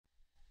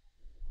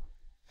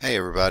Hey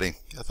everybody,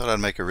 I thought I'd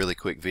make a really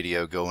quick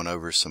video going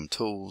over some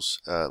tools.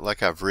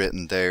 Like I've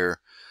written there,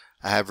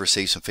 I have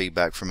received some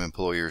feedback from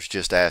employers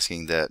just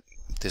asking that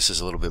this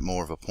is a little bit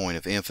more of a point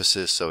of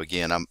emphasis. So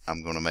again, I'm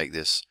going to make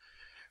this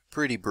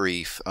pretty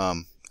brief.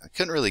 I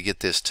couldn't really get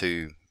this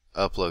to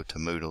upload to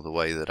Moodle the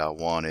way that I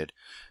wanted,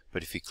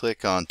 but if you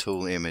click on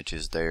Tool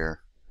Images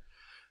there,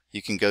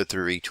 you can go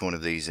through each one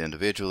of these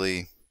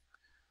individually,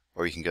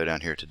 or you can go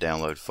down here to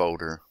Download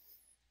Folder,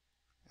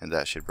 and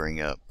that should bring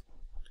up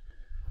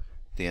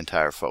the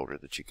entire folder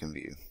that you can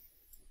view.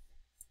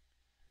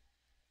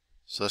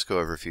 So let's go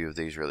over a few of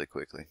these really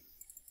quickly.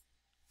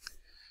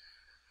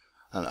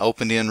 An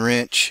open-end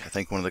wrench. I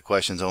think one of the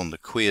questions on the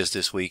quiz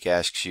this week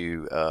asks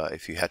you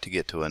if you have to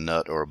get to a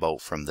nut or a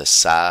bolt from the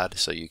side,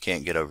 so you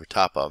can't get over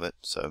top of it.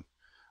 So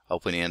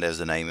open end, as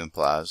the name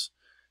implies.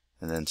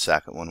 And then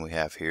second one we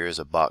have here is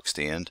a boxed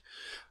end.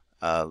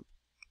 A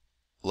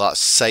lot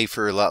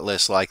safer, a lot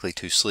less likely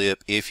to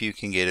slip if you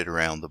can get it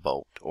around the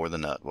bolt or the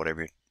nut,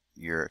 whatever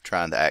you're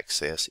trying to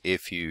access,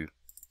 if you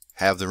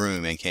have the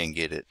room and can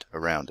get it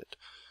around it.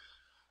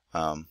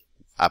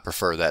 I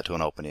prefer that to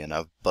an open end.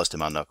 I've busted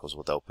my knuckles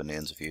with open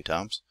ends a few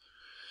times.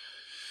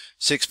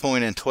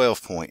 6-point and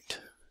 12-point.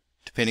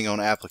 Depending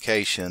on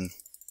application,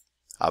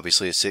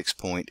 obviously a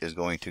 6-point is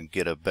going to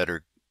get a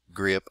better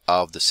grip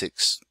of the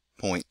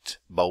 6-point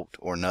bolt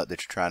or nut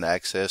that you're trying to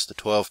access. The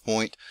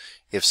 12-point,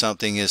 if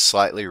something is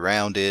slightly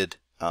rounded,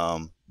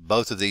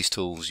 both of these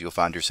tools you'll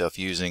find yourself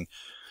using.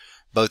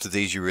 Both of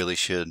these you really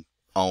should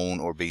own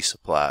or be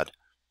supplied.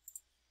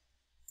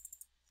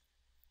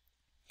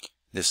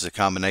 This is a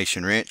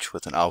combination wrench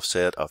with an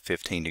offset of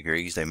 15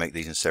 degrees. They make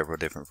these in several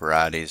different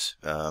varieties.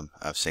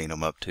 I've seen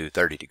them up to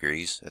 30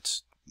 degrees.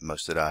 That's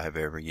most that I have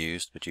ever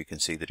used, but you can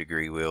see the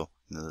degree wheel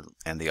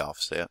and the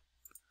offset.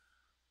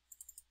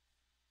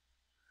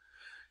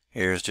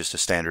 Here's just a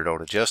standard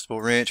old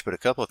adjustable wrench, but a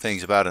couple of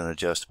things about an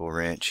adjustable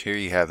wrench. Here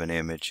you have an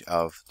image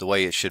of the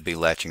way it should be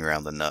latching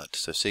around the nut.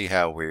 So see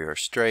how we are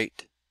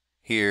straight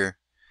here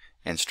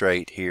and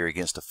straight here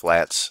against the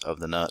flats of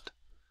the nut.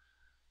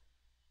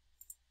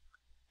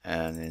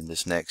 And in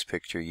this next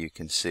picture you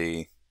can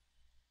see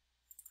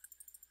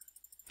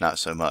not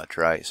so much,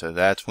 right? So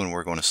that's when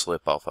we're going to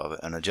slip off of it.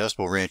 An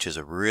adjustable wrench is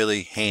a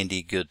really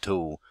handy, good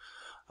tool.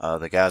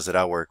 The guys that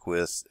I work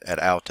with at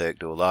Altec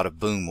do a lot of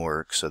boom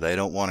work, so they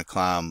don't want to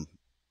climb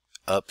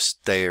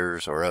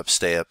upstairs or up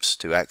steps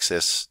to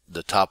access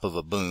the top of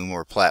a boom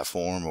or a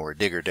platform or a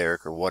digger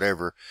derrick or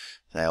whatever.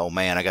 Say, oh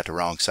man, I got the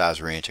wrong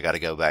size wrench, I got to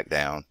go back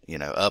down, you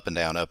know, up and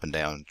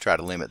down, try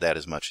to limit that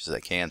as much as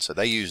they can. So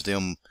they use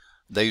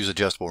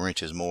adjustable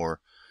wrenches more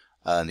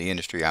in the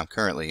industry I'm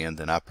currently in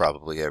than I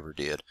probably ever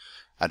did.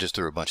 I just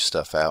threw a bunch of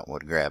stuff out and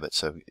would grab it.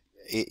 So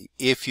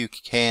if you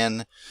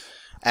can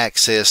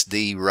access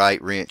the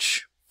right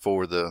wrench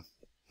for the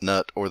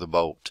nut or the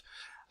bolt,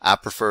 I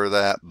prefer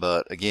that,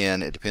 but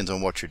again, it depends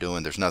on what you're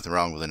doing. There's nothing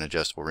wrong with an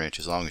adjustable wrench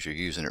as long as you're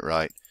using it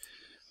right.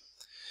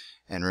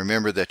 And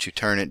remember that you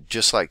turn it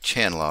just like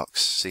chin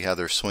locks. See how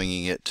they're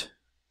swinging it,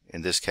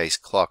 in this case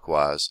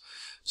clockwise,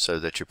 so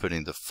that you're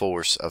putting the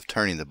force of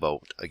turning the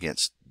bolt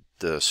against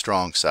the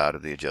strong side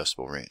of the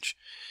adjustable wrench.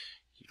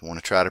 You want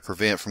to try to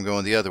prevent from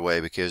going the other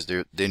way, because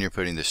then you're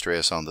putting the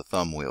stress on the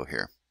thumb wheel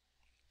here,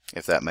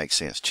 if that makes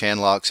sense. Chin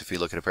locks, if you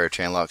look at a pair of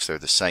chin locks, they're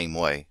the same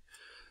way.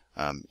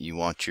 You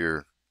want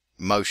your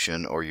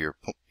motion or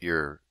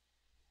your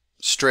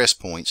stress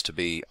points to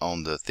be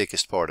on the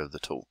thickest part of the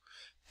tool.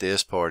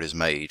 This part is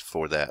made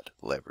for that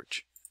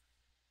leverage.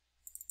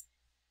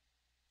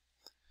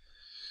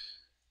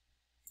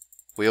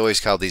 We always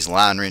call these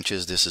line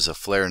wrenches. This is a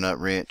flare nut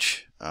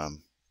wrench,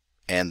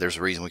 and there's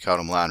a reason we call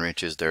them line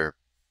wrenches. They're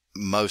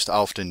most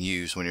often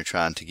used when you're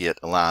trying to get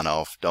a line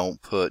off.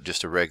 Don't put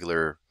just a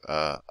regular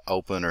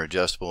open or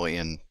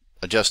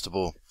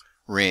adjustable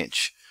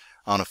wrench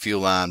on a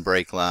fuel line,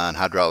 brake line,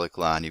 hydraulic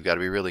line. You've got to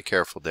be really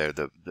careful there.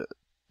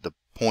 The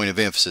point of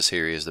emphasis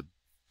here is the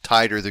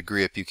tighter the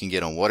grip you can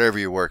get on whatever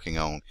you're working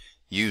on,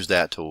 use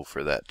that tool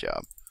for that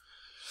job.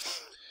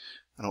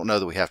 I don't know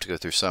that we have to go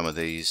through some of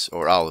these,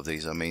 or all of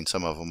these. I mean,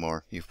 some of them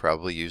are, you've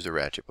probably used a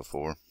ratchet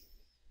before.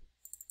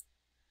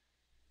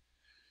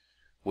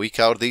 We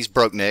call these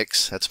broke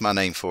necks. That's my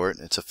name for it.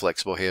 It's a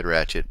flexible head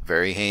ratchet.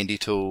 Very handy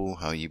tool.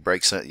 You've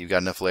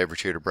got enough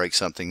leverage here to break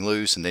something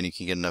loose, and then you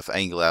can get enough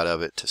angle out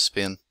of it to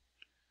spin.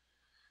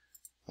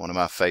 One of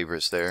my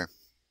favorites there.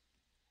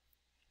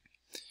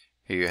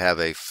 Here you have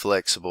a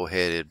flexible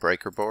headed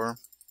breaker bar.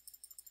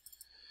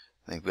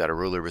 I think we've got a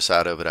ruler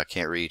beside of it. I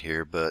can't read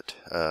here, but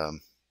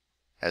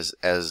was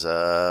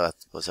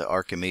it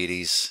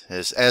Archimedes?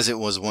 As it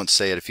was once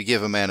said, if you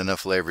give a man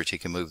enough leverage, he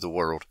can move the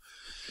world.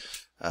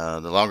 The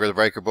longer the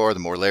breaker bar, the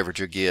more leverage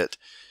you get.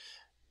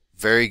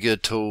 Very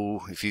good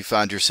tool. If you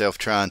find yourself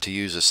trying to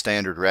use a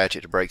standard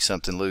ratchet to break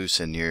something loose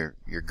and you're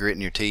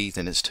gritting your teeth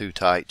and it's too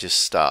tight, just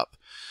stop.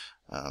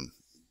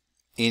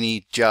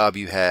 Any job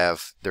you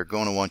have, they're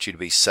going to want you to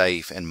be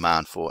safe and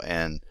mindful.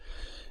 And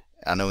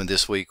I know in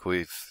this week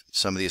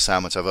some of the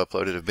assignments I've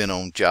uploaded have been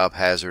on job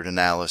hazard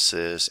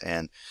analysis,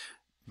 and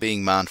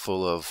being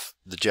mindful of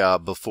the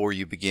job before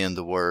you begin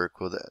the work.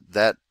 Well,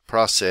 that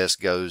process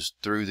goes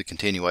through the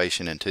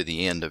continuation and to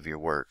the end of your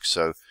work.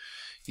 So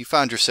you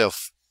find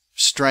yourself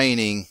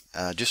straining,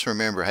 just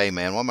remember, hey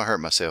man, what am I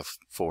hurting myself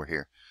for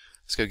here?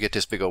 Let's go get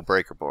this big old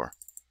breaker bar.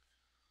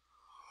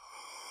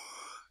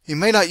 You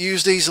may not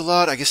use these a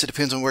lot. I guess it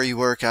depends on where you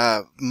work.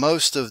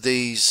 Most of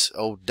these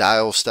old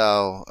dial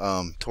style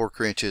torque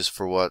wrenches,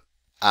 for what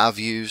I've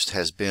used,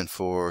 has been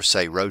for,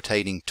 say,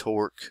 rotating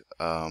torque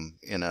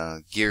in a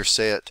gear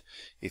set.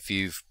 If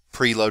you've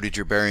preloaded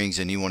your bearings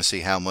and you want to see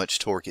how much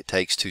torque it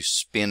takes to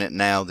spin it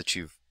now that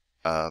you've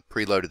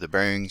preloaded the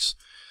bearings,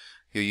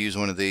 you'll use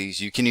one of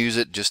these. You can use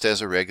it just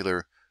as a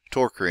regular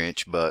torque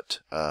wrench, but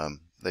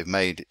they've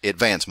made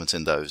advancements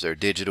in those. They're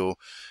digital.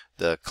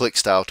 The click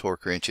style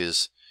torque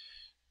wrenches,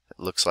 it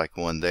looks like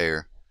one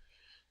there,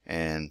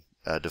 and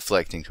a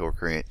deflecting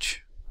torque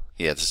wrench.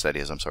 Yeah, that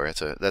is. I'm sorry.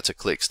 That's a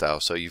click style.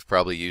 So you've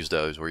probably used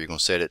those where you're going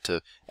to set it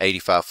to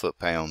 85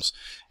 foot-pounds.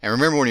 And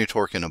remember, when you're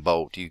torquing a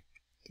bolt,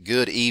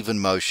 good even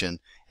motion,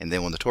 and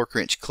then when the torque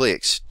wrench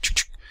clicks,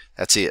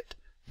 that's it.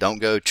 Don't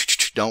go,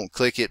 don't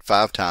click it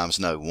 5 times.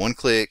 No, one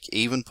click,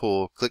 even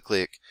pull, click,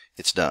 click,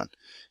 it's done.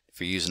 If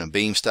you're using a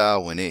beam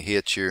style, when it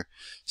hits your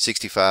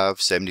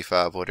 65,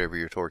 75, whatever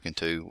you're torquing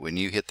to, when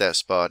you hit that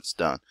spot, it's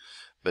done.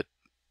 But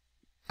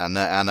I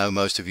know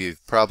most of you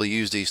have probably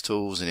used these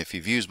tools, and if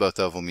you've used both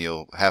of them,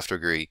 you'll have to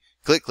agree,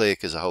 click,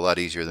 click is a whole lot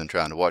easier than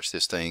trying to watch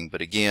this thing.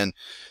 But again,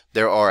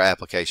 there are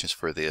applications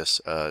for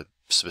this,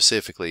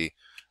 specifically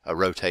a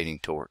rotating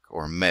torque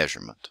or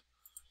measurement.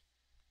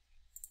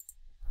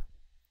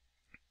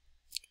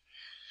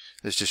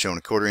 This is just showing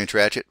a 1/4 inch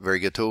ratchet. Very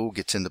good tool.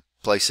 Gets into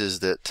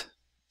places that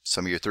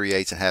some of your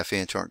 3/8 and 1/2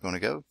 inch aren't going to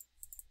go.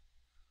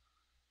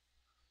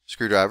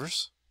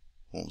 Screwdrivers.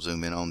 Won't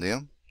zoom in on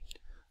them.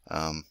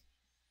 And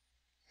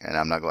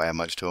I'm not going to add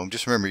much to them.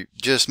 Just remember,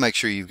 just make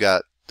sure you've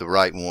got the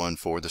right one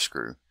for the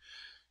screw,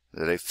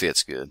 that it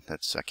fits good.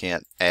 I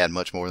can't add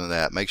much more than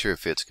that. Make sure it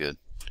fits good.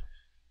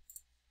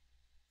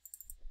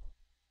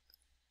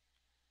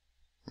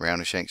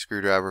 Round and shank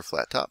screwdriver,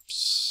 flat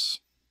tops.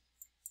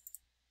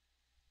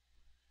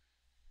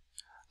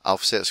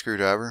 Offset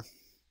screwdriver.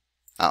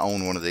 I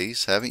own one of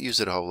these. Haven't used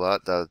it a whole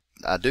lot.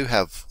 I do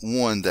have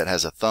one that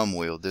has a thumb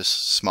wheel. This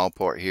small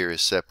part here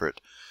is separate,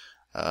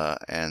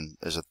 and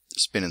there's a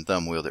spinning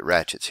thumb wheel that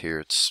ratchets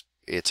here.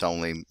 It's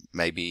only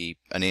maybe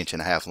 1.5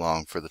 inches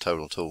long for the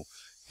total tool.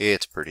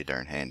 It's pretty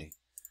darn handy.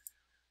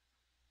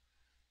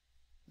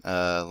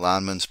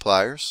 Lineman's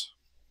pliers.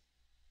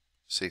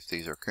 See if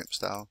these are crimp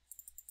style.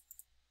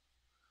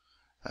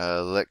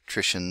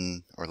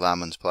 Electrician or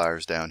lineman's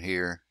pliers down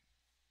here,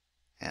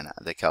 and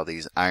they call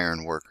these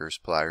iron workers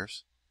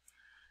pliers.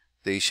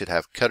 These should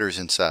have cutters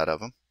inside of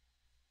them,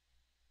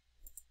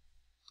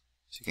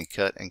 so you can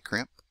cut and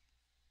crimp.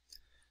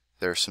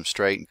 There's some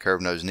straight and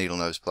curved nose needle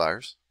nose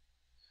pliers.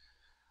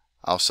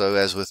 Also,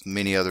 as with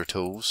many other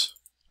tools,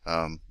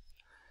 I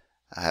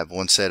have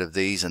one set of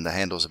these, and the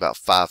handle is about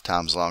 5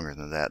 times longer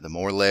than that. The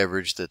more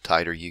leverage, the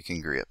tighter you can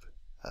grip.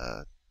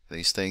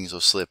 These things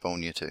will slip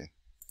on you too.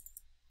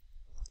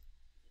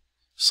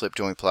 Slip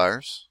joint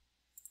pliers.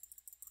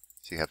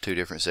 So you have 2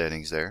 different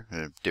settings there,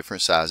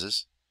 different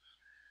sizes,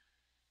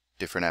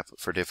 different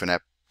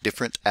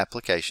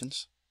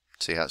applications.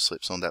 See how it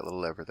slips on that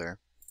little lever there.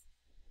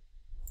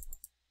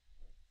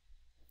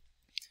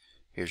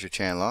 Here's your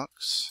chan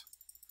locks.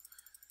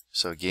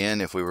 So again,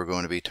 if we were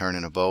going to be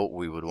turning a bolt,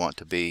 we would want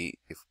to be,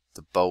 if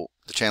the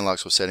chan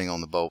locks was setting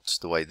on the bolts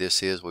the way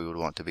this is, we would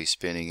want to be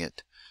spinning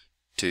it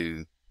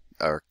to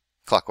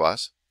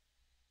clockwise.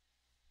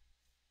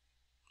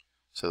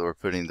 So that we're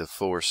putting the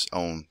force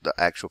on the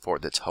actual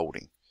part that's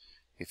holding.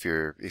 If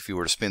you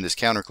were to spin this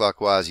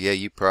counterclockwise, yeah,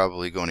 you're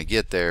probably going to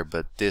get there,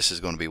 but this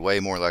is going to be way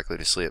more likely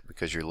to slip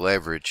because your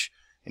leverage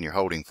and your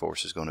holding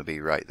force is going to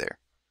be right there.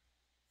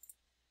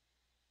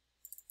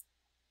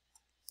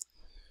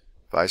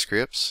 Vice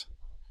grips.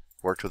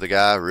 Worked with a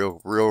guy,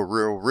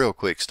 real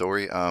quick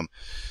story.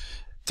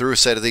 Threw a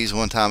set of these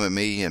one time at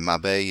me in my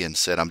bay and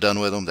said I'm done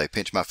with them. They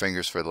pinched my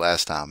fingers for the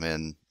last time,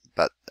 and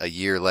about a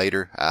year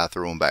later I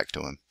threw them back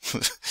to him.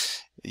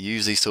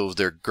 Use these tools.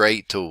 They're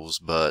great tools,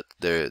 but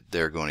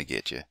they're going to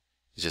get you.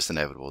 It's just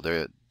inevitable.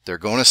 They're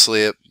going to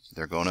slip.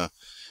 They're going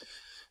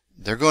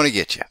to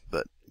get you,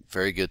 but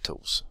very good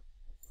tools.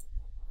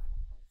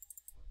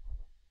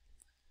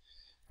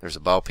 There's a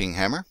ball peen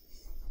hammer.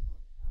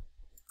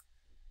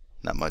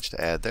 Not much to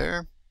add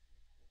there.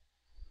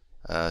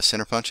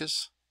 Center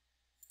punches.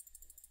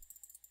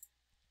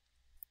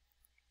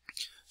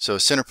 So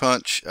a center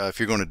punch, if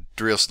you're going to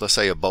drill, let's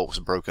say a bolt's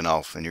broken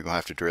off and you're going to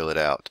have to drill it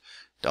out,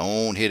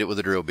 don't hit it with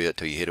a drill bit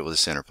till you hit it with a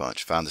center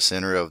punch. Find the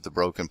center of the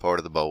broken part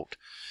of the bolt,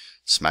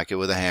 smack it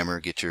with a hammer,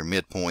 get your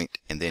midpoint,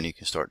 and then you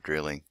can start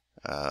drilling.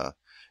 I've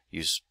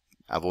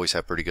always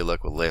had pretty good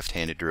luck with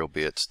left-handed drill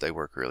bits. They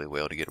work really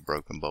well to get a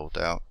broken bolt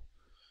out.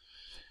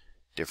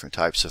 Different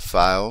types of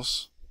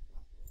files.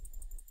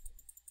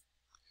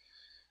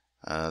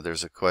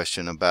 There's a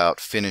question about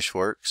finish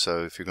work.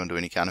 So if you're going to do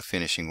any kind of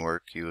finishing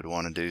work, you would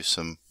want to do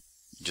some,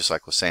 just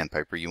like with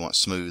sandpaper, you want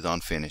smooth on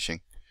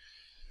finishing.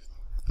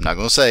 I'm not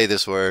going to say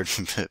this word,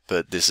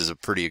 but this is a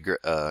pretty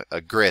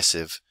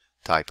aggressive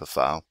type of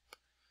file.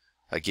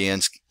 Again,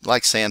 it's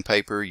like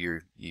sandpaper.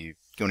 You're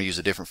going to use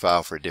a different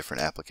file for a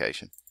different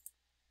application.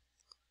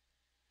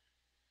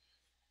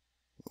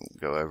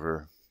 We'll go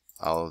over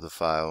all of the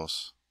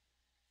files,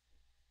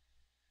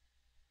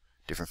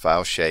 different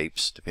file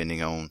shapes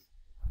depending on,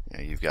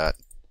 you've got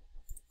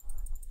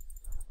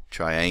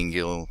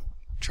triangular,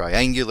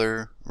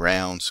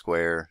 round,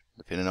 square,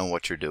 depending on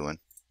what you're doing.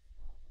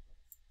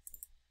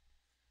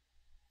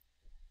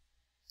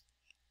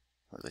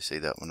 Hardly see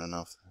that one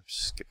enough.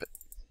 Skip it.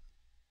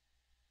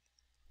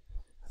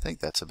 I think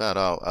that's about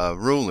all.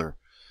 Ruler.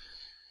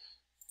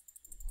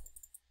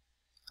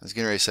 I was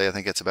getting ready to say I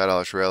think that's about all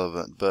that's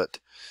relevant, but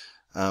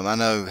I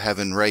know,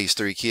 having raised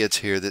 3 kids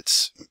here,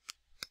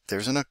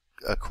 there's an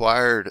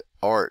acquired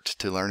art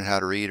to learn how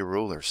to read a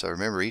ruler. So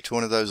remember, each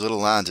one of those little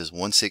lines is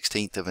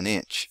 1/16 of an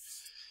inch.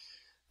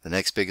 The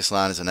next biggest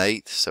line is an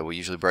 1/8, so we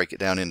usually break it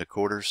down into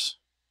quarters,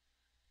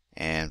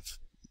 and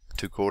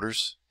 2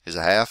 quarters is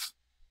a half,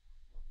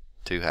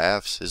 2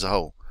 halves is a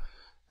whole.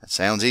 That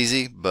sounds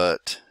easy,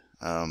 but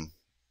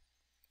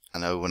I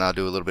know when I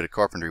do a little bit of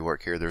carpentry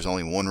work here, there's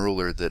only one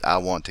ruler that I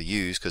want to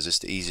use because it's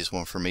the easiest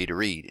one for me to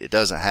read. It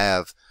doesn't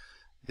have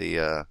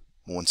the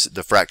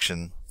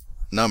fraction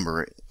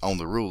number on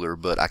the ruler,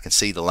 but I can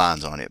see the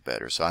lines on it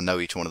better, so I know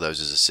each one of those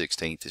is a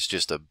 1/16. It's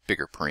just a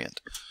bigger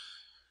print.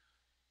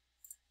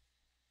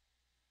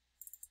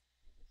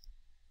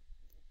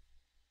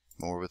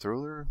 More with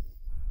ruler.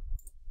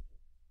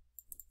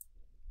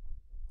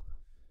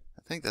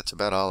 I think that's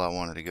about all I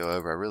wanted to go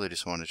over. I really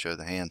just wanted to show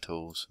the hand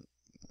tools.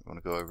 I'm going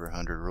to go over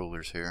 100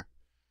 rulers here.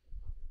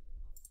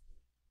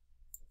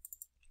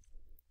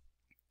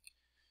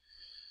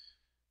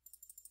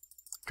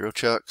 Drill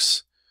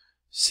chucks.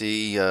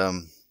 See,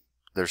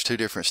 there's 2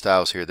 different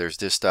styles here. There's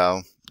this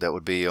style that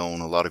would be on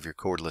a lot of your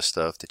cordless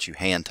stuff that you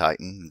hand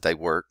tighten. They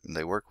work, and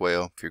they work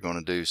well. If you're going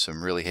to do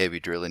some really heavy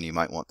drilling, you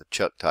might want the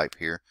chuck type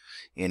here.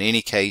 In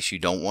any case, you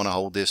don't want to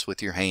hold this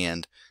with your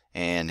hand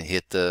and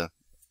hit the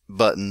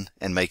button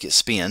and make it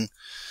spin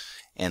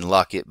and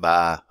lock it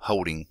by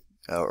holding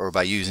or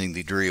by using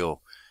the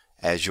drill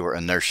as your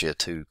inertia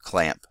to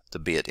clamp the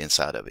bit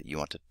inside of it. You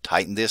want to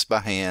tighten this by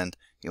hand.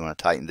 You want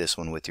to tighten this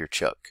one with your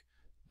chuck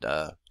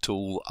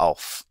tool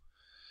off.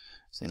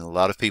 Seen a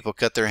lot of people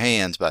cut their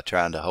hands by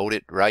trying to hold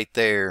it right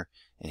there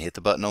and hit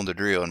the button on the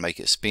drill and make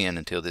it spin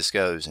until this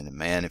goes, and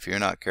man, if you're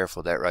not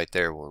careful, that right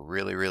there will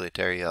really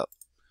tear you up.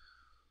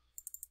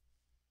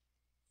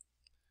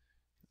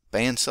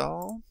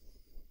 Bandsaw.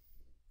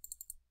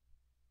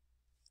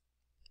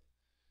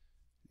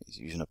 He's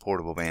using a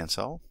portable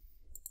bandsaw.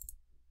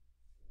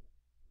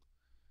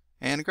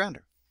 And a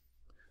grinder.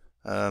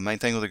 Main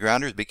thing with a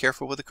grinder is be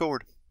careful with the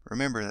cord.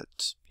 Remember,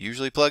 it's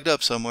usually plugged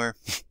up somewhere.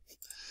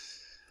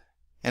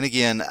 And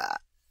again,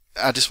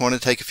 I just wanted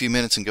to take a few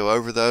minutes and go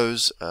over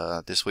those.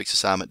 This week's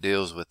assignment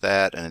deals with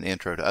that and an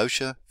intro to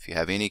OSHA. If you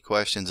have any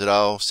questions at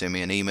all, send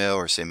me an email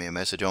or send me a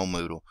message on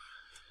Moodle.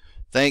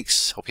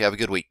 Thanks. Hope you have a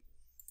good week.